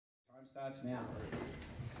Starts now.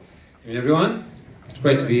 Hey everyone, it's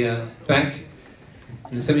great to be back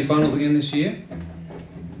in the semi-finals again this year.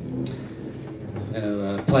 I'm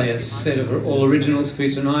going to play a set of all originals for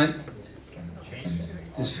you tonight.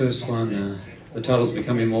 This first one, the title's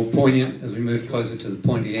becoming more poignant as we move closer to the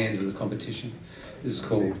pointy end of the competition. This is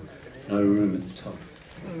called No Room at the Top.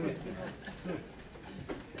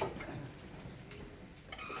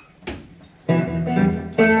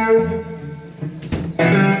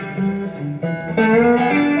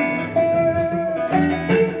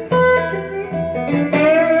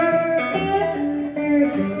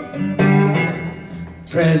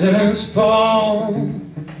 Presidents fall,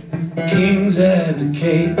 kings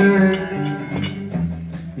abdicate,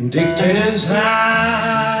 dictators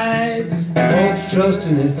hide, folks trust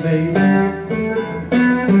in their faith.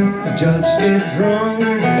 Judges get drunk,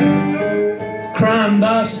 crime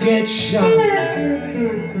bosses get shot.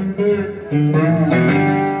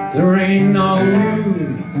 There ain't no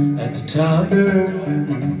room at the top.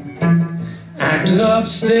 Actors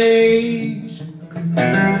upstage,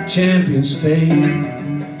 champions fade.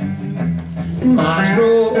 March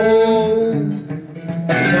roll,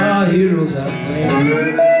 it's our heroes I play.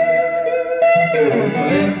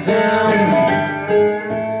 Let down,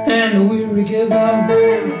 and the weary give up.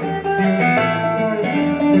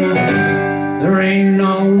 There ain't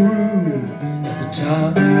no room at the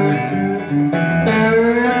top.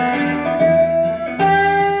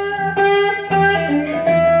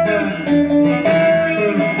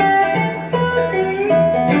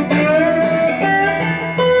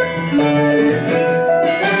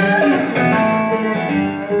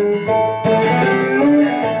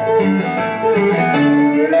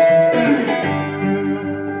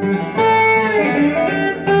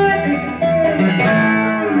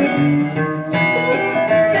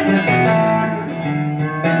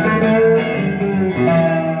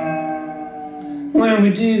 When we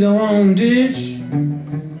dig our own ditch,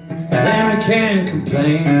 then we can't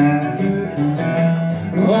complain.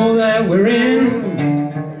 All that we're in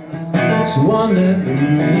is the one that we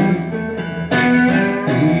made.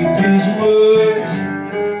 Heed these words,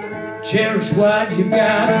 cherish what you've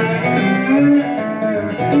got.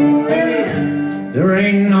 There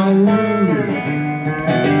ain't no room,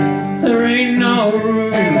 there ain't no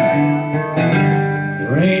room,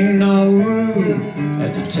 there ain't no room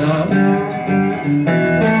at the top.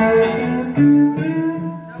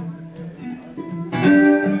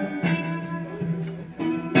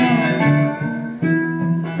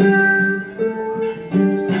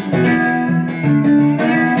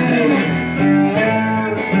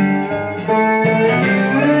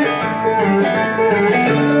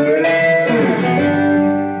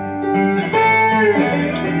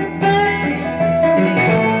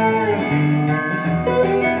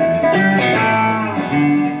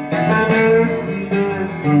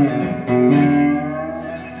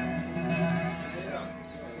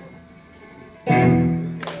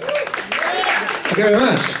 Thank you very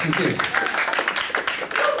much. Thank you.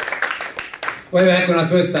 Way back when I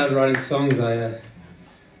first started writing songs, I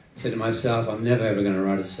said to myself, I'm never ever going to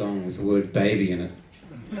write a song with the word baby in it.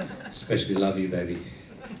 Especially love you, baby.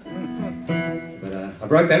 But I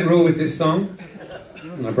broke that rule with this song,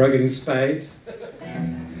 and I broke it in spades.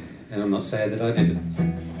 And I'm not sad that I did it.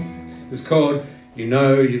 It's called You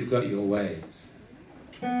Know You've Got Your Ways.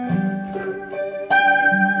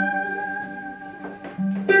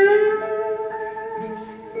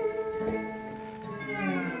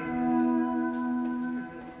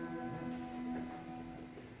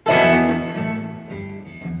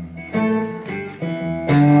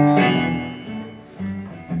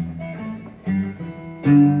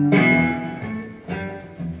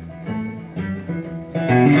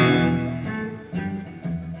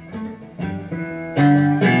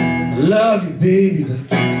 Love you, baby, but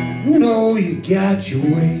you know you got your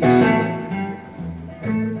ways.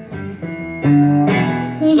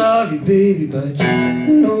 Love you, baby, but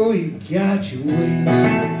you know you got your ways.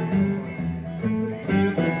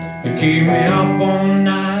 You keep me up all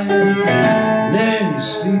night, and then you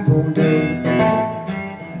sleep all day.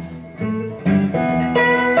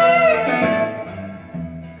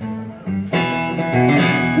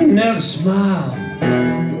 You never smile,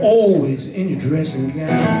 you're always in your dressing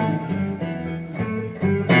gown.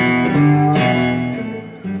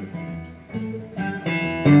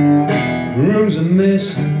 Rooms are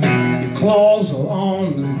missing, your claws are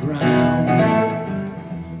on the ground.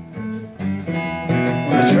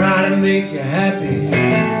 When I try to make you happy,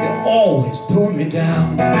 you always put me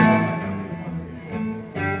down.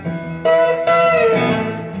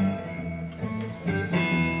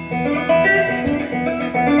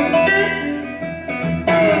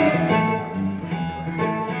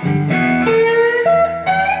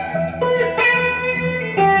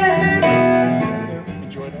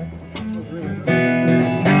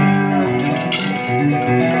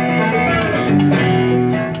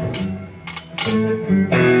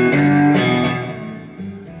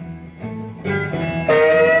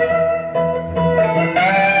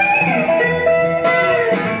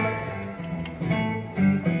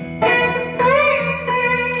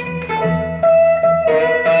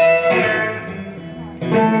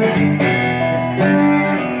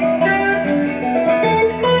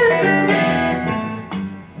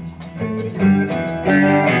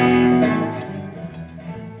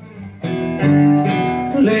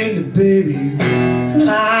 baby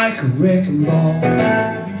like a wrecking ball.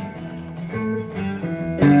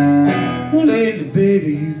 Lady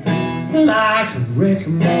baby like a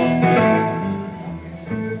wrecking ball.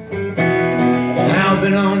 I've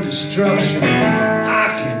been on destruction, I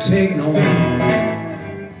can't take no more.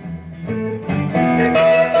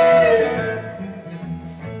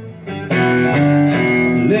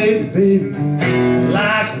 Lady baby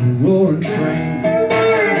like a roaring train.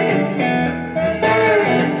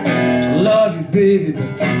 Love you baby, but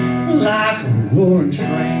like a roaring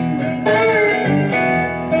train.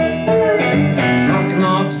 Knocking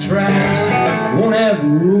off the tracks, won't have a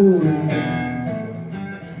ruling.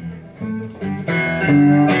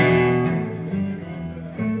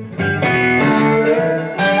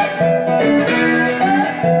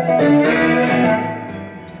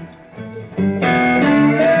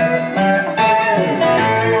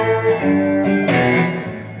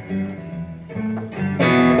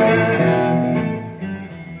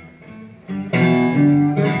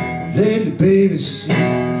 Lady baby, see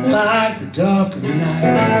like the dark of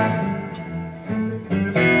night.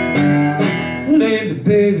 Lady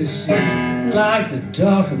baby, see like the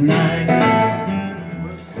dark of night.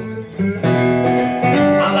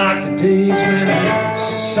 I like the days when the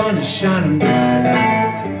sun is shining bright.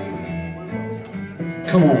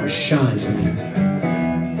 Come on, shine for me.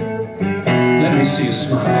 Let me see you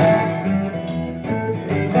smile.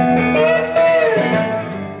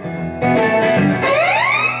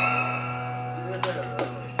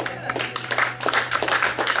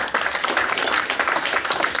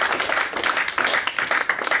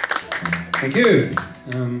 Thank you.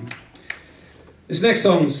 This next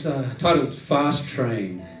song's titled Fast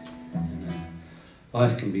Train. And,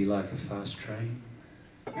 life can be like a fast train.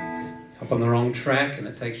 Up on the wrong track and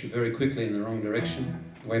it takes you very quickly in the wrong direction,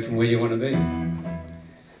 away from where you want to be.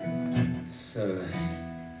 So,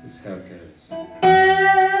 this is how it goes.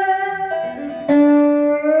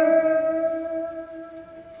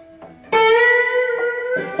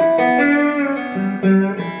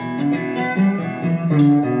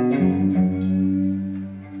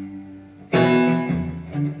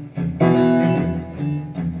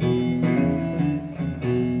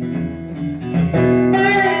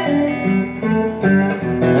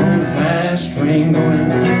 Train going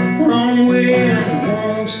the wrong way and it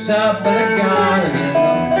won't stop, but I gotta get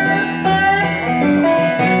on.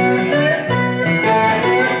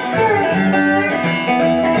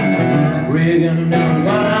 Rigging down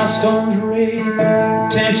wild stones raid,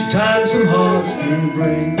 tension tight and some heartstring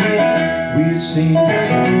break. We've seen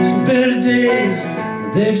some better days,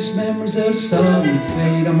 but they're just memories that are starting to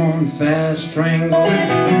fade. I'm on the fast train going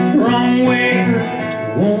the wrong way,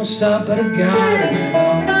 it won't stop, but I gotta get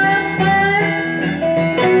on.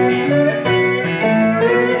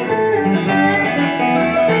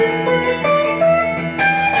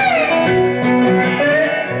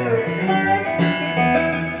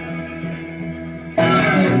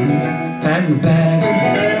 Packed my bag,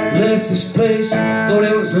 left this place, thought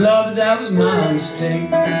it was love, that was my mistake.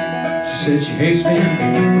 She said she hates me,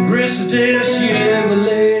 regrets the day that she ever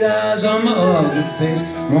laid eyes on my ugly face.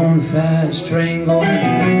 I'm on the fast train going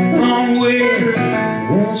the wrong way,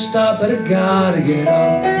 won't stop, but I gotta get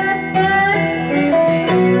off.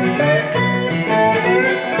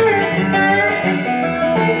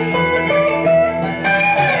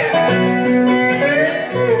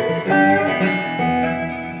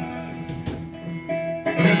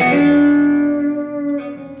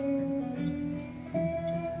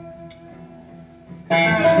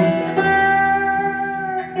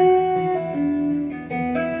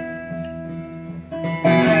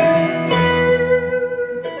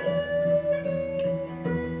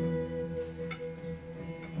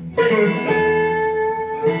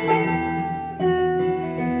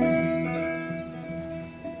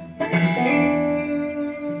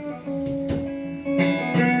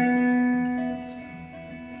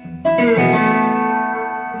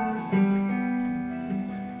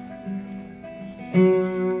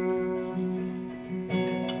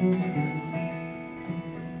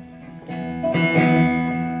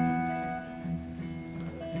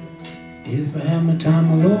 If I had my time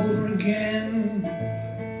all over again,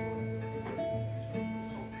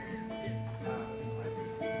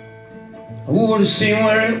 I would have seen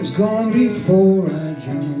where it was going before I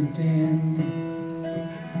jumped in.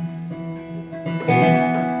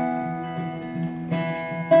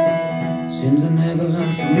 Seems I never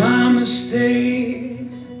learned from my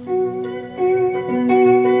mistakes.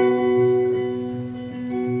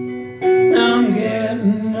 Now I'm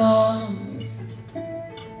getting off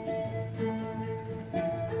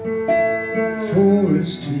before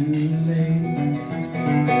it's too late.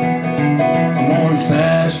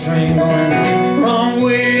 train going the wrong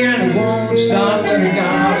way, and it won't stop when it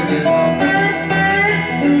gotta get on.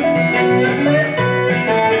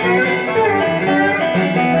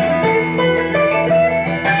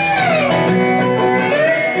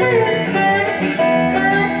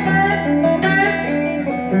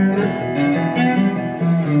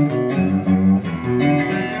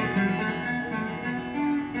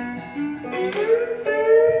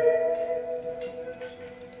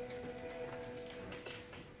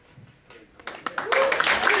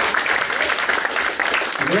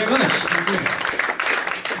 Very much.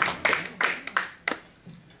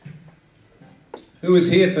 Who was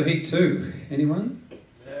here for Heat 2? Anyone?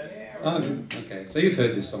 Oh, okay. So you've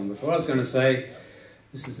heard this song before. I was going to say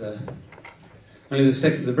this is only the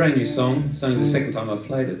second. It's a brand new song. It's only the second time I've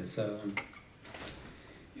played it. So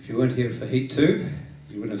if you weren't here for Heat 2,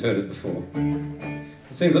 you wouldn't have heard it before.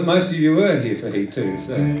 It seems that most of you were here for Heat 2.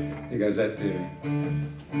 So there goes that theory.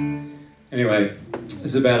 Anyway,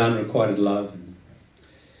 it's about unrequited love.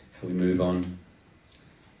 We move on.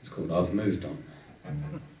 It's called I've Moved On.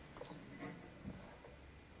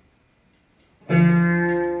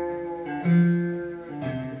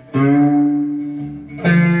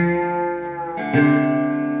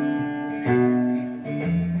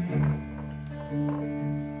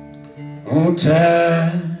 Oh,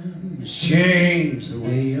 time has changed the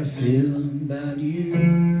way I feel about you.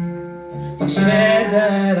 If I said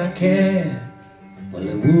that I cared, well,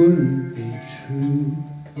 it wouldn't be true.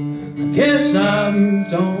 I guess I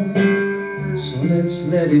moved on, so let's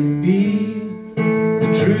let it be.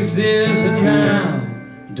 The truth is that now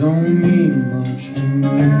don't mean much to me.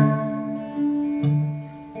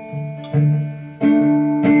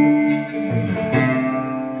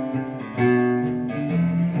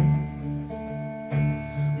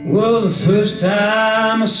 Well, the first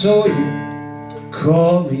time I saw you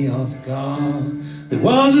caught me off guard. There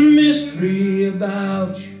was a mystery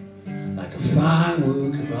about you, like a fine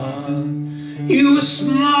work of art. You were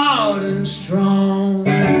smart and strong,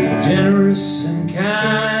 generous and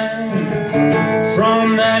kind.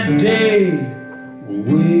 From that day,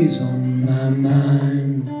 always on my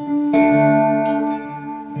mind.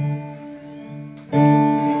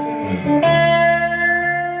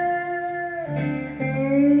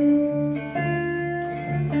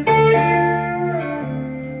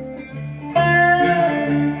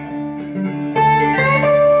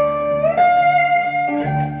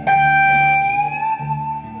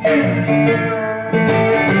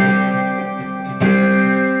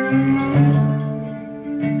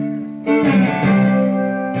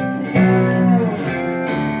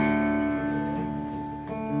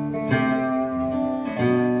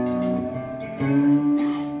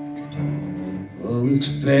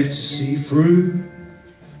 Expect to see fruit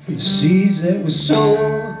from the seeds that were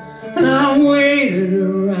sown, and I waited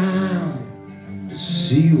around to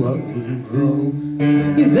see what would grow.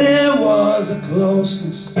 Yeah, there was a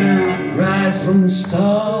closeness right from the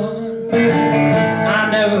start I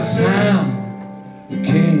never found that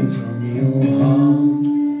came from your heart.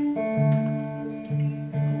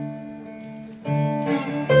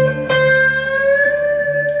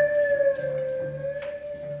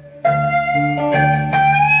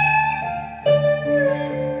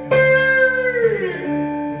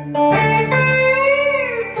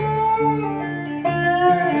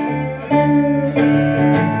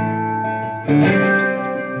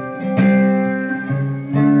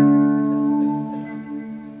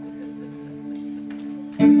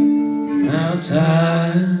 Now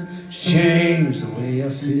time's changed the way I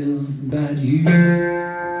feel about you.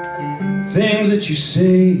 Things that you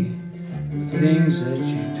say, the things that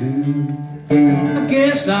you do. I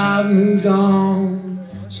guess I've moved on,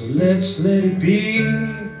 so let's let it be.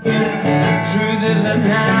 Truth is that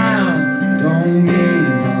now don't mean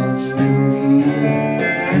much to me.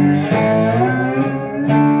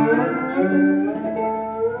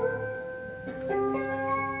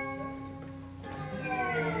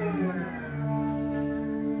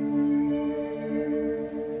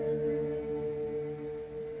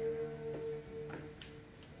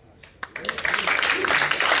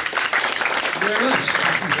 Very much.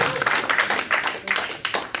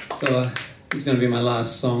 So this is going to be my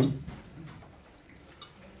last song.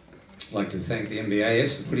 I'd like to thank the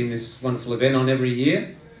MBAS for putting this wonderful event on every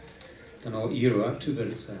year. Don't know what year we're up to, but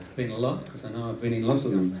it's been a lot, because I know I've been in lots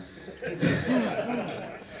of them.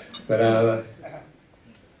 But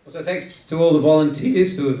also thanks to all the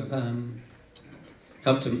volunteers who have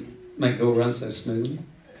helped to make it all run so smoothly.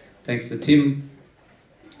 Thanks to Tim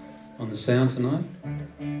on the sound tonight.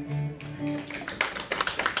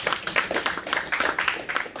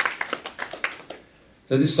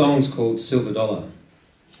 So this song's called Silver Dollar.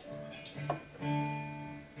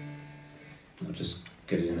 I'll just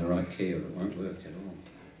get it in the right key or it won't work at all.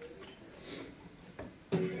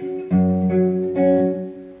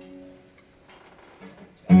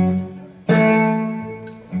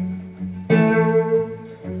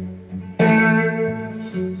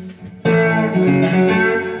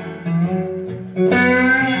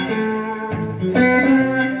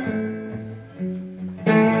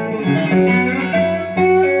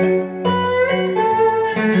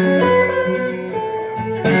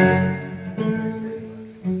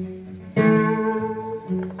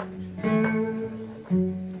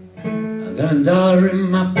 Got $1 in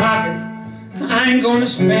my pocket, I ain't gonna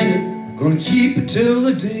spend it, gonna keep it till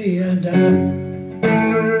the day I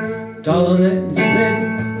die. Dollar that you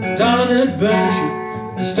spend, the dollar that burns you,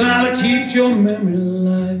 the style that keeps your memory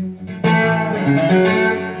alive.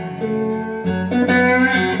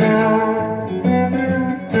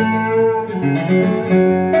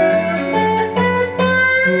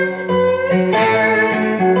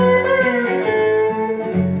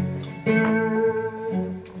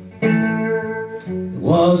 There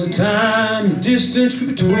was a time the distance grew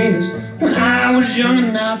between us when I was young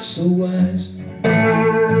and not so wise. We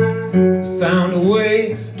found a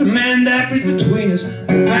way to mend that bridge between us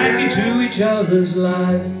and back into each other's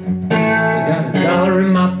lives. I got $1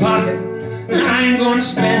 in my pocket and I ain't gonna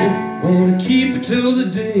spend it, gonna keep it till the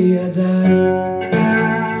day I die.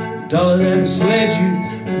 The dollar that misled you,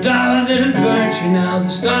 the dollar that burnt you, now the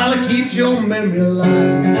style that keeps your memory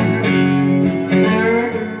alive.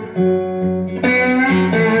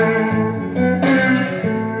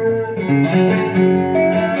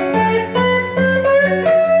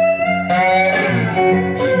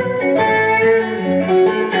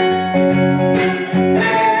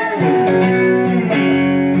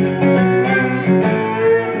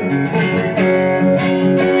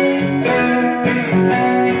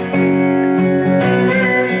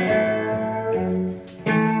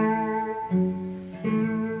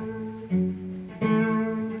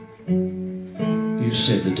 You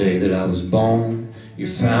said the day that I was born, you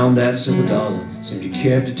found that silver dollar, seemed you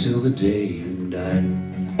kept it till the day you died.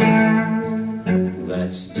 Well,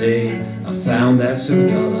 that's the day I found that silver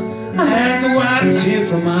dollar, I had to wipe a tear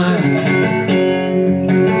from my eye.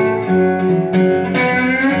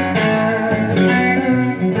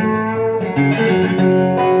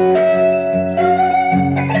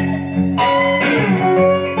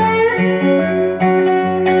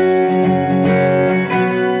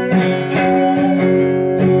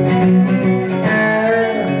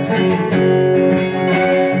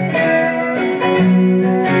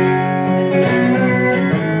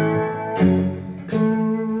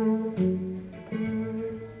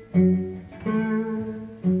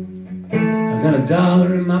 I got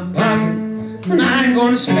 $1 in my pocket, and I ain't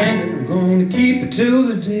gonna spend it, I'm gonna keep it till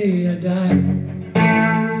the day I die.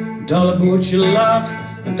 $1 bought your luck,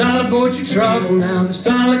 $1 bought your trouble, now this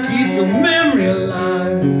dollar keeps your memory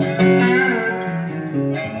alive.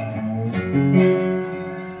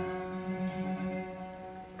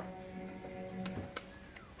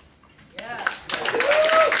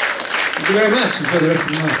 Thank you very much. Enjoy the rest of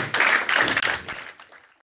the night.